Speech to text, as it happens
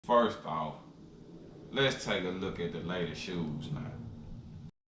First off, let's take a look at the latest shoes now.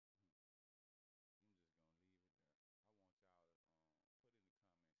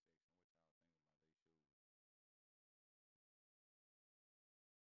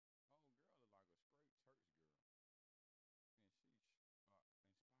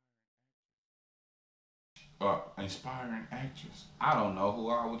 Inspiring actress. I don't know who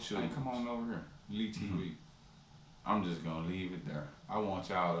I would choose. Hey, come on over here. Lee TV. I'm just gonna leave it there. I want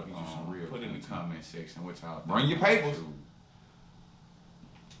y'all to put in the comment section what y'all bring your papers.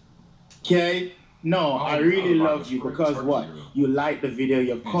 Okay? No, I really love you because what? You like the video,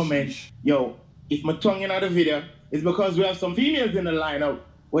 you comment. Yo, if my tongue in the video, it's because we have some females in the lineup.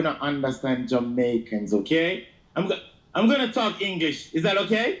 We don't understand Jamaicans, okay? I'm gonna talk English. Is that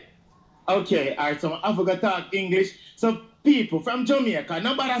okay? Okay, alright, so I'm gonna talk English. So people from Jamaica,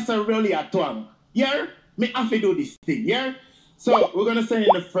 nobody say really a twang. Yeah? Me have to do this thing, yeah? So we're gonna send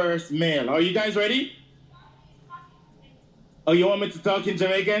in the first mail. Are you guys ready? Oh, you want me to talk in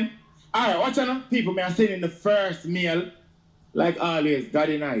Jamaican? Alright, watch out, people. May I send in the first mail. Like always,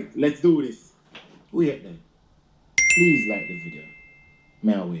 Daddy night. Let's do this. Wait then. Please like the video.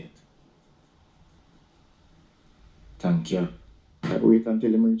 May I wait? Thank you. Wait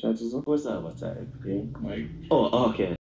until the recharges up. What's that? Okay? Oh, okay.